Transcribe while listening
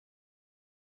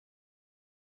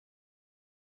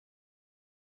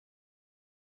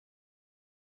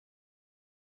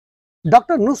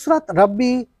Dr. Nusrat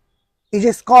Rabbi is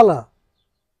a scholar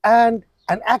and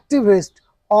an activist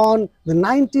on the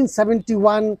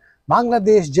 1971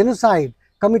 Bangladesh Genocide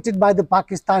committed by the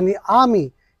Pakistani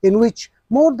army, in which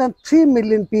more than 3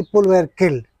 million people were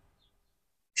killed.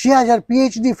 She has her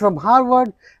PhD from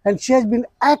Harvard, and she has been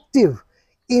active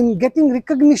in getting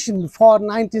recognition for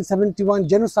 1971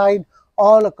 genocide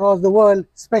all across the world,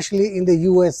 especially in the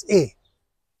USA.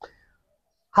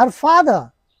 Her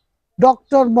father,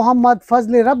 Dr. Muhammad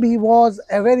Fazle Rabbi, was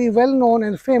a very well-known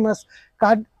and famous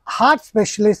heart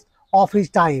specialist of his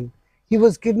time. He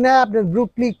was kidnapped and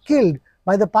brutally killed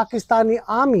by the Pakistani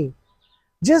army.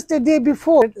 Just a day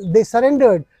before, they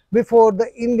surrendered before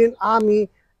the Indian army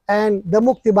and the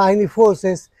Mukti Bahini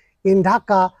forces in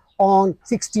Dhaka on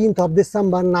 16th of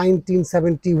December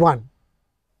 1971.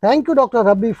 Thank you, Dr.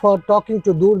 Rabbi, for talking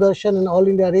to Doordarshan and All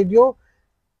India Radio.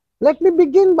 Let me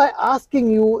begin by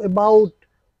asking you about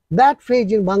that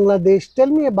phase in Bangladesh. Tell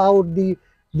me about the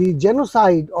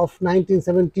genocide of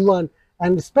 1971,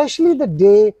 and especially the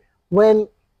day when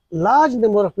large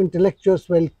number of intellectuals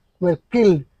were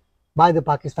killed by the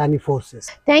Pakistani forces.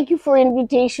 Thank you for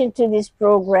invitation to this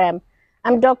program.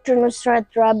 I'm Dr. Nusrat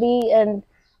Rabbi, and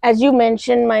as you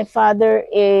mentioned, my father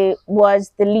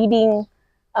was the leading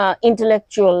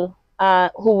intellectual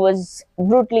who was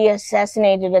brutally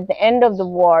assassinated at the end of the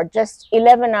war, just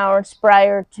 11 hours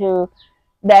prior to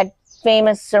that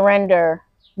famous surrender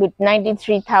with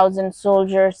 93,000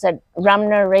 soldiers at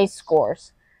Ramna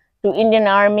Racecourse to Indian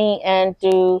Army and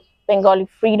to Bengali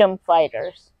freedom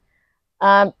fighters.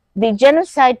 The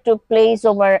genocide took place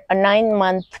over a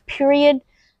 9-month period,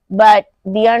 but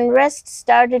the unrest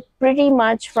started pretty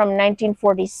much from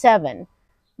 1947.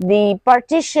 The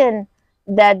partition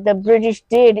that the British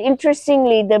did,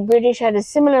 interestingly, the British had a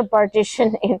similar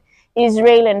partition in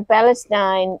Israel and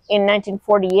Palestine in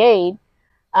 1948.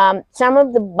 Some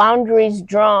of the boundaries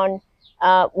drawn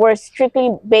were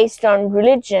strictly based on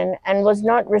religion and was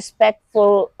not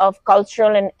respectful of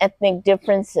cultural and ethnic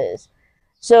differences.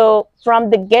 So from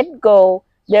the get-go,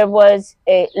 there was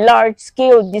a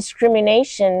large-scale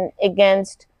discrimination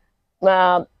against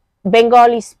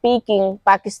Bengali-speaking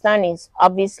Pakistanis,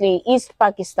 obviously East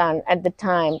Pakistan at the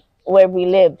time where we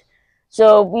lived.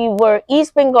 So we were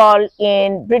East Bengal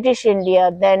in British India,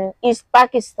 then East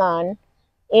Pakistan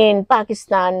in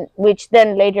Pakistan, which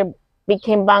then later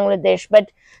became Bangladesh.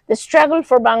 But the struggle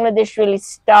for Bangladesh really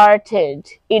started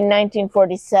in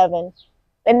 1947.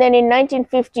 And then in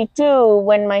 1952,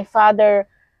 when my father,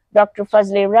 Dr.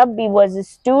 Fazle Rabbi, was a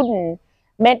student,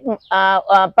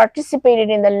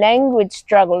 participated in the language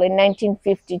struggle in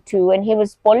 1952, and he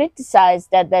was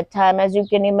politicized at that time. As you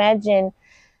can imagine,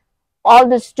 all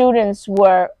the students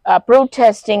were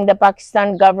protesting the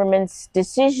Pakistan government's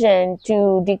decision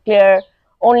to declare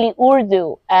only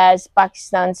Urdu as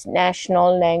Pakistan's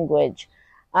national language.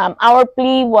 Our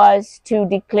plea was to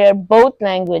declare both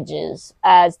languages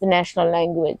as the national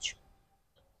language.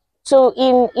 So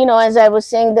as I was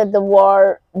saying, that the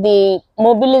war, the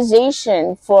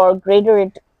mobilization for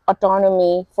greater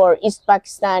autonomy for East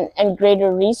Pakistan and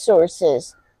greater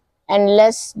resources and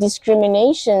less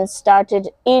discrimination started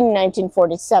in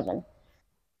 1947.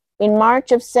 In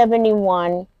March of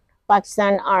 71,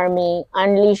 Pakistan Army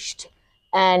unleashed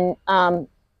an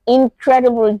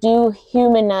incredible,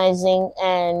 dehumanizing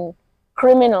and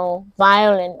criminal,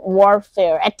 violent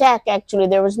warfare attack. Actually,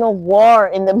 there was no war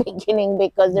in the beginning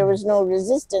because there was no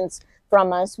resistance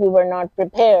from us. We were not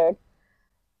prepared.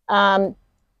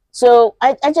 So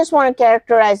I just want to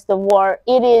characterize the war.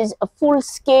 It is a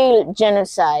full-scale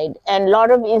genocide, and a lot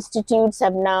of institutes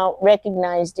have now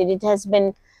recognized it. It has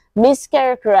been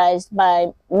mischaracterized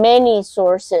by many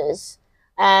sources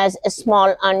as a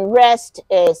small unrest,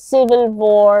 a civil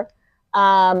war,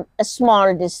 a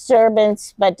small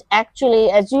disturbance, but actually,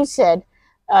 as you said,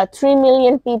 3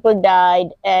 million people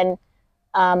died, and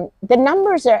the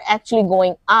numbers are actually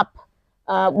going up.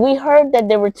 We heard that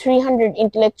there were 300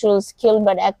 intellectuals killed,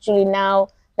 but actually now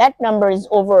that number is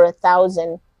over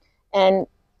 1,000, and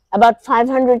about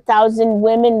 500,000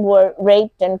 women were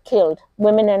raped and killed,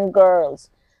 women and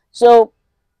girls. So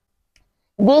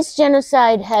this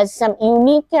genocide has some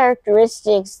unique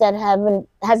characteristics that haven't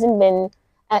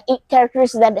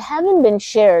been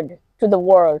shared to the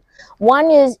world. One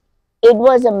is it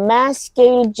was a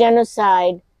mass-scale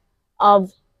genocide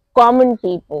of common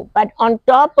people, but on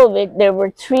top of it, there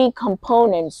were 3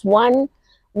 components. One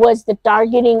was the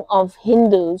targeting of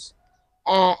Hindus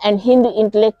and Hindu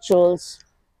intellectuals.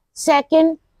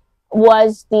 Second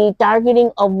was the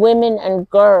targeting of women and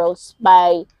girls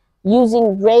by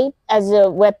using rape as a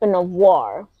weapon of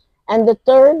war. And the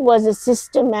third was a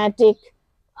systematic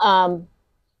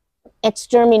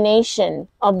extermination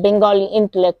of Bengali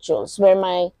intellectuals, where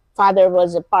my father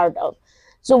was a part of.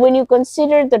 So when you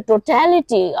consider the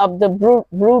totality of the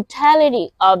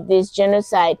brutality of this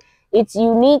genocide, it's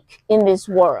unique in this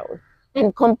world.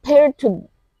 And compared to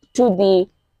the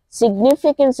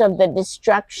significance of the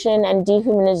destruction and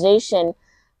dehumanization,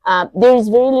 there is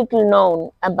very little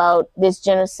known about this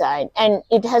genocide, and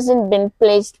it hasn't been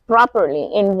placed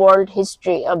properly in world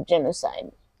history of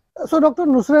genocide. So, Dr.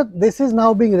 Nusrat, this is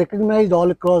now being recognized all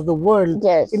across the world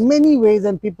Yes. in many ways,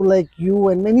 and people like you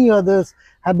and many others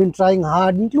have been trying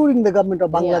hard, including the government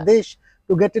of Bangladesh,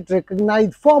 to get it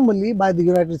recognized formally by the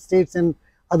United States and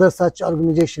other such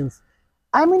organizations.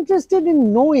 I'm interested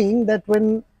in knowing that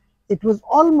when it was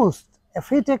almost a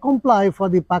fait accompli for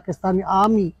the Pakistani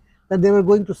army that they were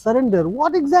going to surrender,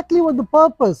 what exactly was the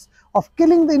purpose of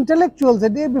killing the intellectuals a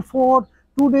day before,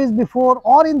 2 days before,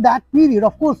 or in that period?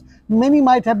 Of course, many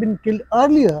might have been killed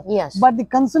earlier, Yes. but the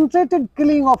concentrated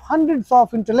killing of hundreds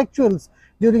of intellectuals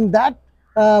during that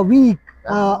week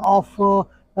of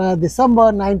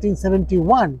December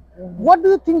 1971, what do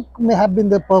you think may have been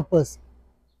the purpose?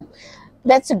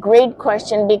 That's a great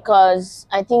question, because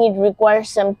I think it requires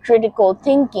some critical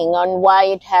thinking on why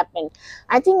it happened.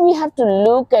 I think we have to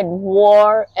look at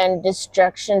war and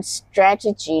destruction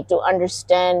strategy to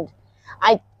understand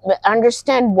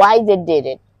why they did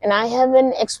it. And I have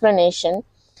an explanation.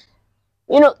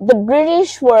 You know, the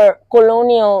British were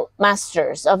colonial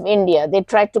masters of India. They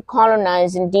tried to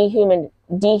colonize and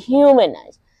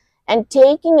dehumanize. And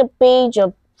taking a page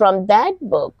from that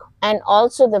book, and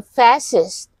also the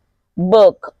fascist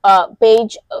book,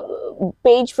 page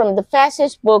from the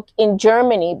fascist book in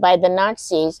Germany by the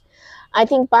Nazis, I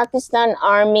think Pakistan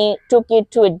army took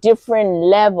it to a different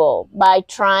level by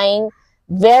trying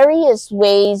various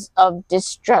ways of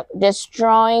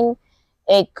destroying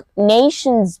a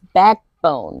nation's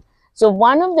backbone. So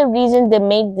one of the reasons they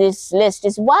made this list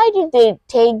is, why did they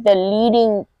take the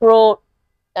leading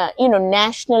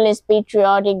nationalist,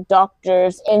 patriotic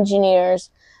doctors, engineers,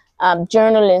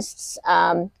 journalists,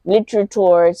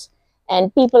 literateurs,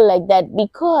 and people like that?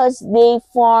 Because they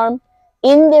form,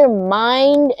 in their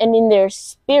mind and in their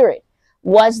spirit,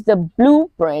 was the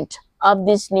blueprint of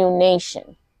this new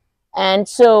nation. And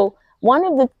so one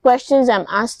of the questions I'm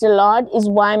asked a lot is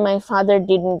why my father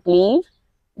didn't leave.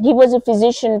 He was a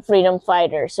physician freedom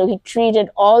fighter, so he treated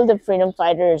all the freedom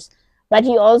fighters, but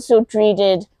he also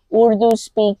treated Urdu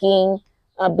speaking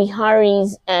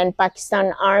Biharis and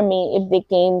Pakistan army if they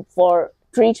came for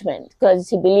treatment, because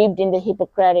he believed in the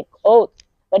Hippocratic Oath.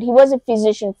 But he was a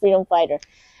physician freedom fighter.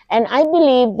 And I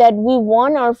believe that we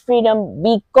won our freedom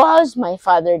because my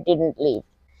father didn't leave.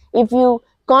 If you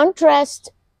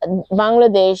contrast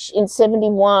Bangladesh in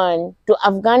 71 to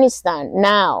Afghanistan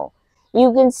now,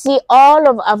 you can see all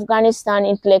of Afghanistan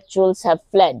intellectuals have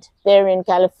fled. They're in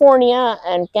California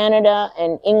and Canada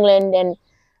and England, and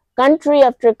country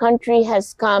after country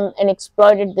has come and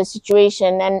exploited the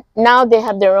situation, and now they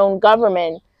have their own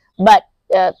government, but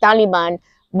Taliban.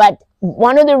 But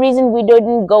one of the reasons we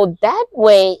didn't go that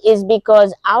way is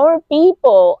because our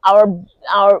people,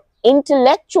 our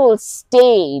intellectuals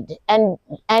stayed, and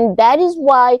that is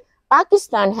why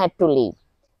Pakistan had to leave.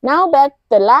 Now back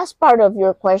the last part of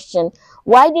your question,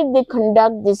 why did they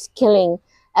conduct this killing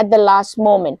at the last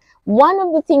moment? One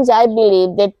of the things I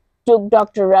believe that took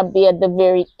Dr. Rabbi at the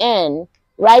very end,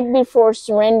 right before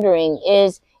surrendering,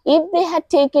 is if they had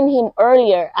taken him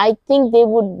earlier, I think they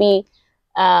would be,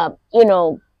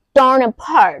 torn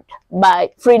apart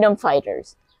by freedom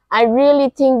fighters. I really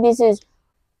think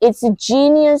it's a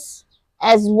genius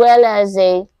as well as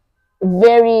a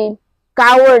very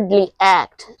cowardly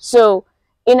act. So,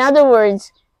 in other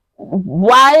words,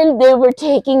 while they were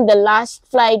taking the last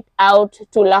flight out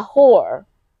to Lahore,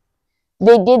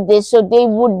 they did this so they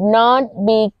would not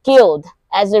be killed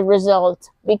as a result,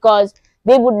 because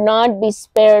they would not be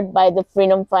spared by the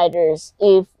freedom fighters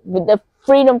if the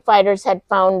freedom fighters had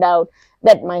found out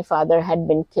that my father had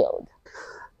been killed.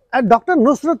 Dr.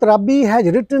 Nusrat Rabbi has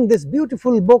written this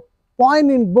beautiful book,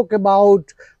 poignant book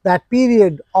about that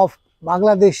period of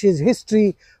Bangladesh's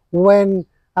history when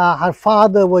her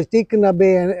father was taken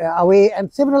away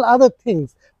and several other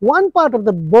things. One part of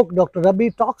the book, Dr. Rabbi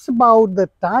talks about the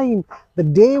time, the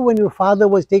day when your father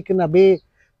was taken away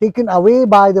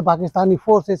by the Pakistani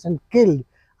forces and killed.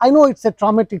 I know it's a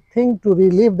traumatic thing to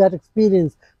relive that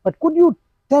experience, but could you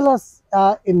tell us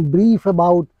in brief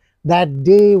about that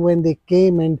day when they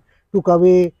came and took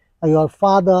away your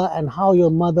father, and how your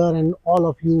mother and all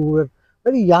of you who were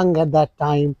very young at that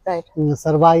time, Right,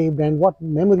 survived, and what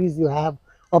memories you have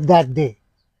of that day?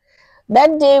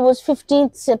 That day was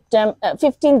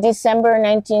 15th December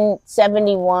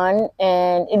 1971,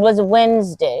 and it was a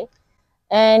Wednesday.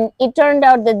 And it turned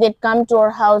out that they'd come to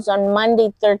our house on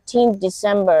Monday, 13th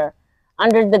December,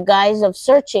 under the guise of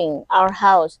searching our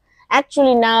house.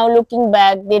 Actually, now looking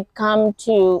back, they'd come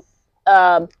to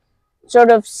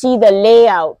sort of see the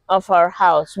layout of our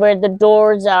house, where the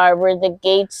doors are, where the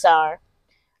gates are.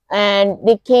 And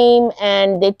they came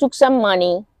and they took some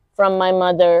money from my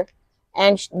mother,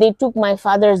 and they took my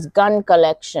father's gun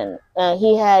collection.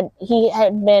 He had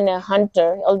been a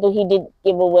hunter, although he did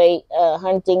give away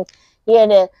hunting. He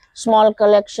had a small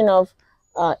collection of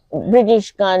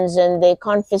British guns, and they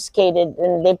confiscated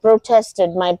and they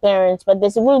protested my parents, but they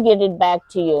said, "We'll get it back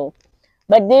to you."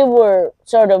 But they were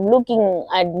sort of looking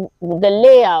at the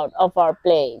layout of our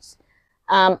place.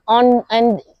 And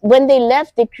when they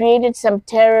left, they created some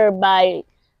terror by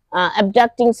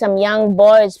abducting some young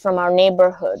boys from our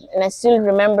neighborhood. And I still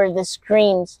remember the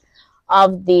screams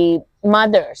of the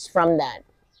mothers from that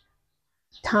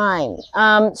time.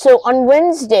 So on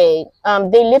Wednesday,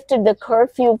 they lifted the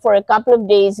curfew for a couple of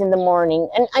days in the morning.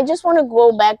 And I just want to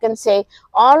go back and say,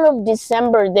 all of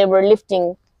December, they were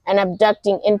lifting and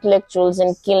abducting intellectuals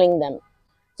and killing them.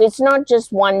 So it's not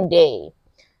just one day.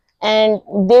 And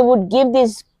they would give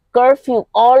this curfew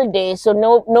all day, so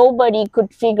nobody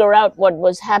could figure out what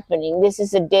was happening. This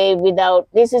is a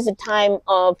time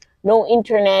of no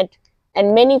internet,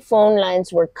 and many phone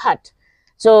lines were cut.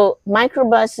 So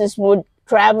microbuses would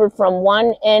travel from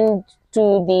one end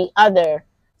to the other,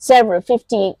 several,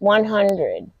 50,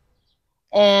 100,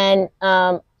 and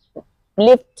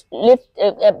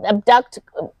abduct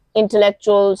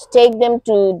intellectuals, take them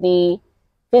to the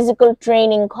physical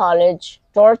training college,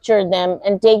 torture them,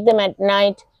 and take them at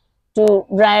night to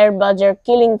Rayar Bajar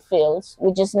killing fields,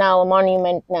 which is now a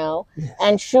monument now, yes,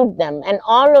 and shoot them. And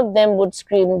all of them would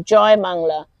scream "Joy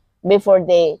Bangla" before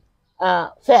they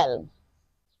fell.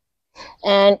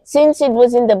 And since it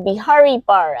was in the Bihari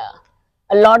Para,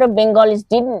 a lot of Bengalis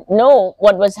didn't know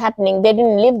what was happening. They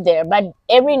didn't live there. But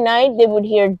every night they would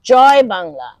hear "Joy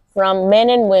Bangla" from men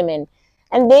and women.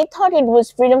 And they thought it was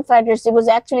freedom fighters. It was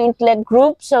actually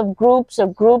groups of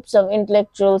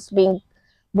intellectuals being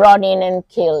brought in and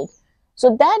killed. So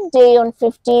that day on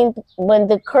 15th, when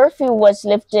the curfew was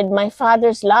lifted, my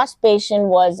father's last patient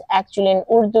was actually an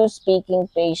Urdu-speaking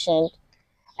patient.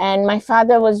 And my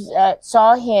father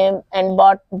saw him and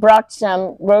brought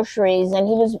some groceries, and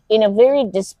he was in a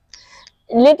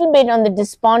little bit on the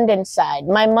despondent side.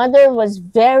 My mother was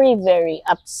very, very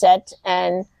upset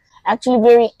and actually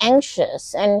very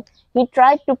anxious, and he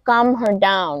tried to calm her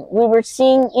down. We were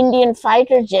seeing Indian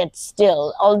fighter jets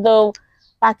still, although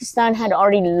Pakistan had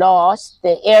already lost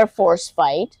the Air Force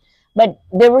fight, but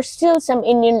there were still some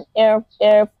Indian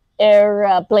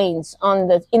airplanes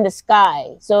in the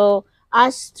sky. So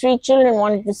us three children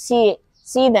wanted to see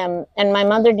them, and my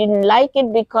mother didn't like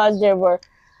it because there were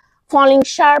falling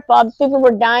people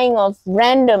were dying of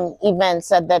random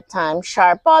events at that time,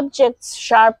 sharp objects,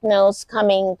 shrapnels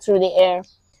coming through the air.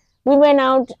 We went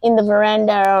out in the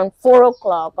veranda around 4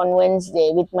 o'clock on Wednesday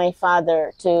with my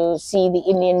father to see the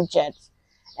Indian jets.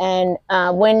 And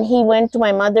when he went to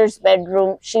my mother's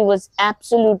bedroom, she was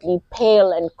absolutely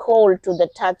pale and cold to the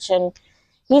touch. And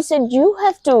he said, "You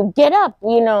have to get up,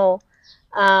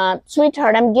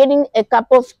 sweetheart, I'm getting a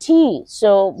cup of tea.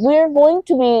 So we're going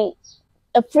to be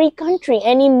a free country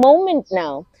any moment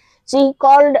now." So he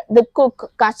called the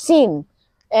cook, Kasim,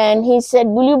 and he said,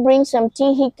 "Will you bring some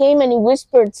tea?" He came and he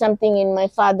whispered something in my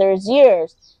father's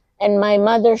ears, and my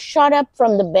mother shot up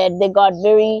from the bed. They got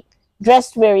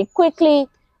dressed very quickly,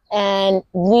 and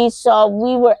we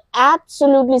were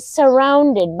absolutely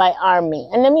surrounded by army.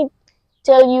 And let me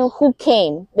tell you who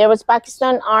came. There was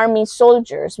Pakistan Army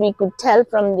soldiers. We could tell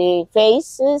from the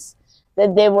faces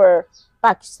that they were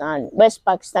West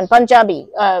Pakistan, Punjabi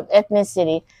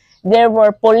ethnicity. There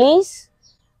were police.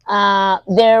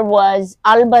 There was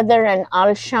Al-Badr and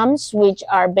Al-Shams, which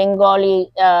are Bengali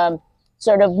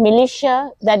sort of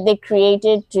militia that they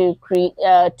created to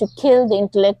kill the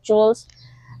intellectuals.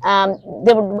 The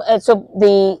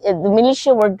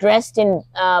militia were dressed in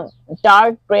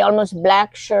dark gray, almost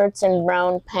black shirts and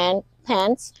brown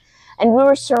pants. And we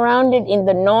were surrounded in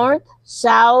the north,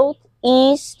 south,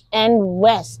 east, and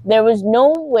west. There was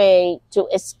no way to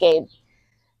escape.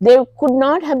 There could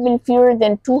not have been fewer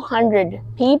than 200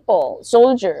 people,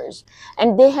 soldiers,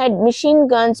 and they had machine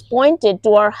guns pointed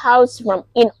to our house from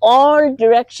in all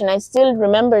directions. I still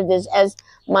remember this, as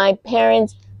my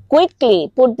parents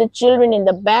quickly put the children in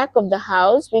the back of the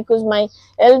house because my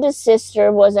eldest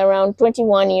sister was around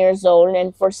 21 years old,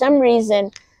 and for some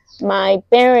reason my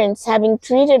parents, having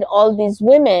treated all these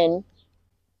women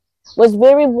was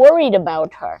very worried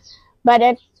about her. But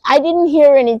I didn't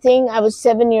hear anything. I was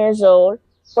 7 years old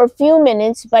for a few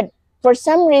minutes, but for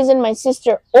some reason my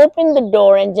sister opened the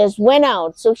door and just went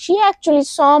out. So she actually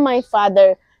saw my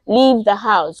father leave the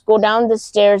house, go down the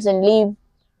stairs and leave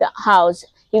the house.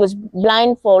 He was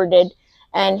blindfolded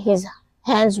and his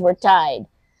hands were tied.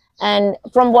 And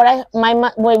from what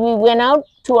when we went out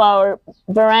to our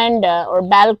veranda or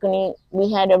balcony,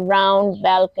 we had a round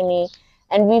balcony,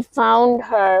 and we found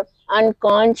her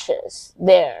unconscious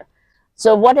there.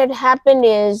 So what had happened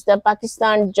is the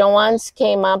Pakistan Jawans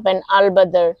came up and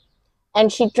Al-Badr,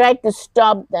 and she tried to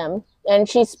stop them, and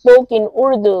she spoke in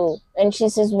Urdu, and she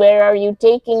says, "Where are you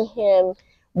taking him?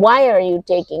 Why are you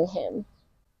taking him?"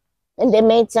 And they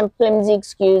made some flimsy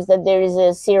excuse that there is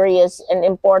a serious and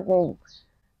important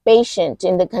patient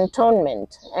in the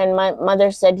cantonment. And my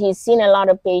mother said, "He's seen a lot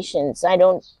of patients. I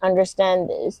don't understand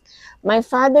this." My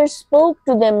father spoke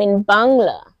to them in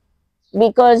Bangla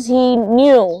because he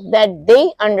knew that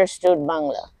they understood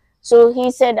Bangla. So he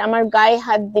said, "Amar gaye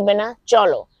hath dibe na,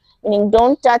 cholo," meaning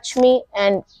don't touch me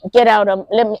and get out of,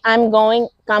 I'm going,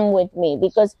 come with me,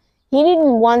 because he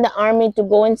didn't want the army to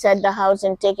go inside the house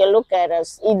and take a look at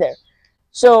us either.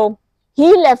 So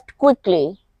he left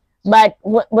quickly. But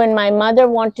when my mother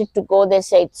wanted to go, they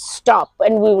said, "Stop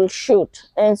and we will shoot."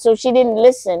 And so she didn't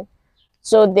listen.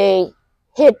 So they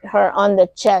hit her on the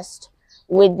chest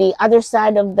with the other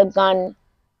side of the gun,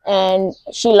 and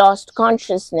she lost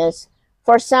consciousness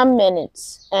for some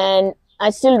minutes. And I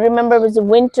still remember it was a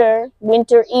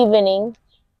winter evening,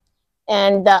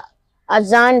 and the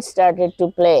azan started to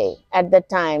play at the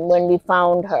time when we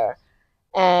found her.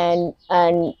 And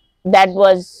that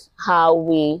was how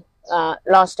we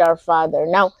lost our father.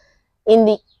 Now, in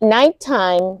the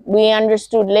nighttime, we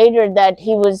understood later that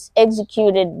he was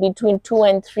executed between 2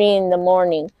 and 3 in the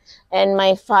morning. And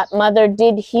my mother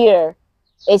did hear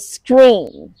a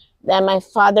scream that my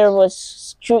father was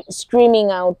screaming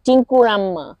out,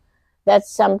 "Tinkuramma." That's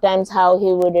sometimes how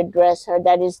he would address her.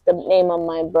 That is the name of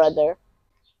my brother.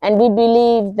 And we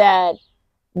believe that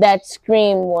that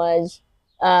scream was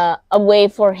a way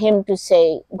for him to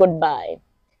say goodbye.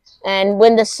 And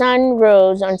when the sun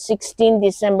rose on 16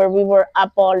 December, we were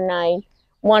up all night.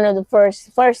 One of the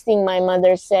first thing my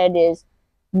mother said is,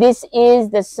 "This is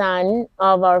the sun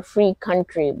of our free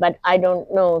country, but I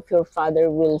don't know if your father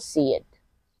will see it."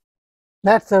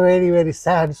 That's a very, very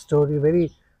sad story,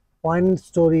 very poignant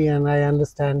story, and I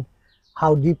understand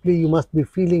how deeply you must be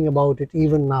feeling about it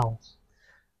even now.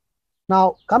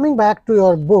 Now, coming back to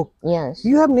your book, Yes.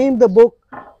 you have named the book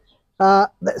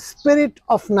The Spirit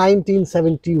of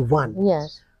 1971.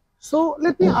 Yes. So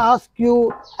let me ask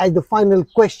you as the final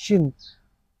question,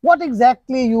 what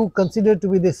exactly you consider to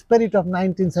be the spirit of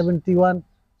 1971?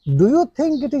 Do you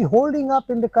think it is holding up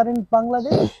in the current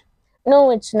Bangladesh? No,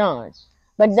 it's not.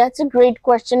 But that's a great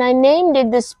question. I named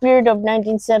it The Spirit of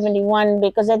 1971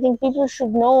 because I think people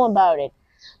should know about it.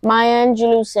 Maya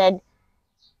Angelou said,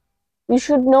 "You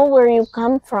should know where you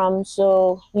come from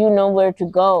so you know where to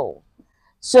go."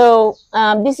 So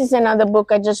this is another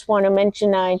book I just want to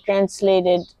mention. I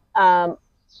translated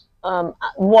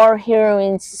War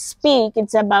Heroines Speak.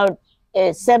 It's about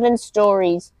 7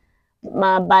 stories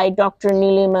by Dr.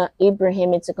 Nilima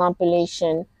Ibrahim. It's a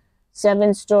compilation,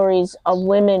 7 stories of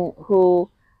women who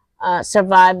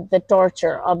survived the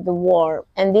torture of the war.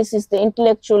 And this is the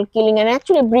intellectual killing and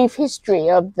actually a brief history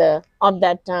of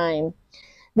that time.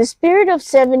 The Spirit of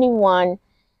 71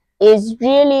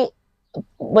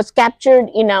 was captured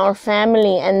in our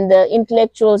family, and the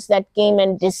intellectuals that came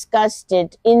and discussed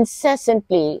it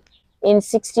incessantly in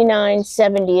 69,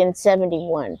 70, and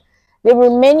 71. There were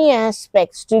many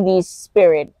aspects to this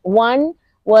spirit. One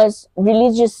was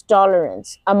religious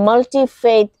tolerance. A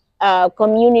multi-faith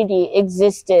community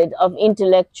existed of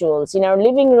intellectuals in our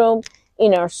living room,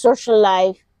 in our social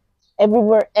life,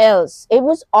 everywhere else. It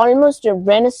was almost a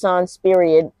Renaissance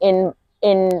period in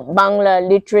Bangla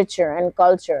literature and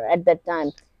culture at that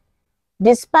time.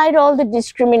 Despite all the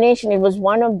discrimination, it was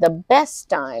one of the best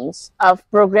times of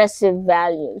progressive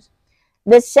values.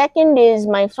 The second is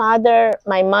my father,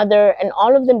 my mother, and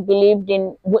all of them believed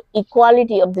in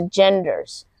equality of the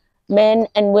genders, men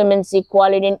and women's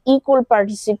equality and equal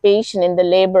participation in the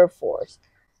labor force.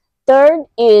 Third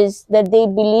is that they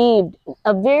believed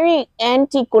a very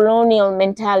anti-colonial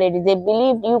mentality. They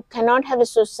believed you cannot have a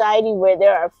society where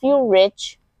there are few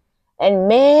rich and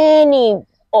many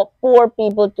poor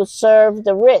people to serve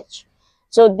the rich.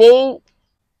 So they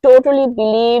totally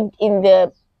believed in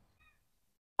the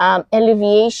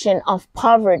alleviation of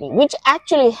poverty, which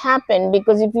actually happened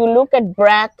because if you look at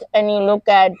Brack and you look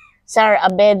at Sarah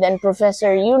Abed and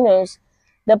Professor Yunus,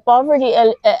 the poverty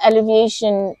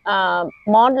alleviation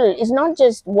model is not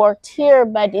just worked here,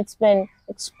 but it's been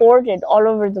exported all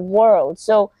over the world.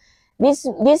 So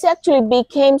this actually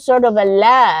became sort of a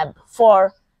lab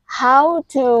for how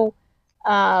to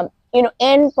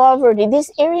end poverty. This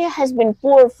area has been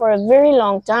poor for a very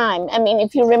long time. I mean,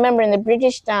 if you remember in the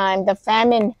British time, the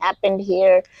famine happened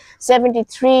here,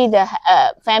 73, the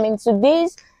famine. So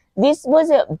this was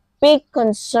a big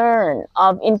concern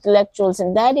of intellectuals,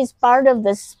 and that is part of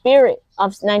the spirit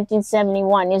of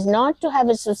 1971, is not to have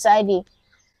a society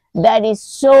that is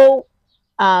so,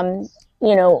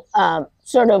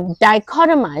 sort of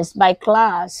dichotomized by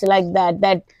class like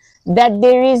that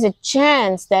there is a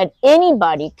chance that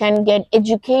anybody can get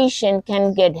education,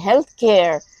 can get health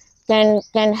care,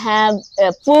 can have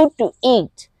food to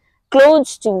eat,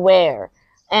 clothes to wear.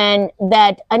 And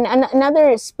that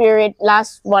another spirit,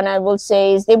 last one I will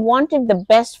say, is they wanted the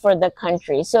best for the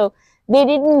country. So they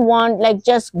didn't want like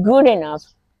just good enough.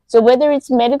 So whether it's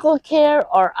medical care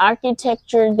or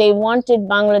architecture, they wanted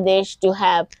Bangladesh to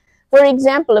have, for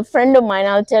example, a friend of mine,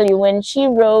 I'll tell you, when she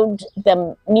rode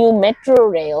the new metro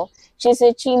rail, she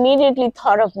said she immediately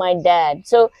thought of my dad.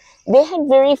 So they had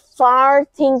very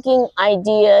far-thinking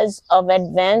ideas of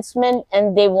advancement,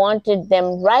 and they wanted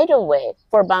them right away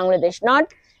for Bangladesh, not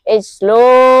a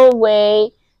slow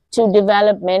way to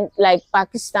development like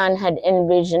Pakistan had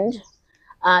envisioned,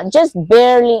 just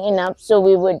barely enough so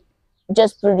we would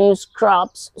just produce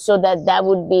crops so that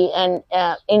would be an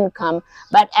income,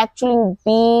 but actually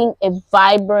being a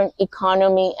vibrant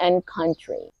economy and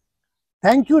country.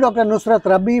 Thank you, Dr. Nusrat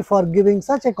Rabbi, for giving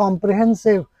such a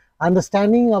comprehensive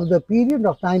understanding of the period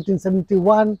of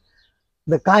 1971,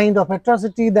 the kind of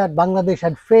atrocity that Bangladesh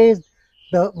had faced,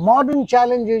 the modern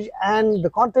challenges, and the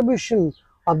contribution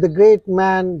of the great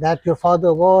man that your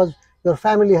father was. Your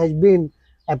family has been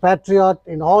a patriot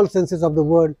in all senses of the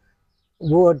word.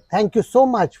 Thank you so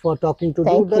much for talking to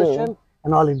Thank Doordarshan you.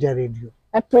 and All India Radio.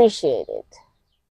 Appreciate it.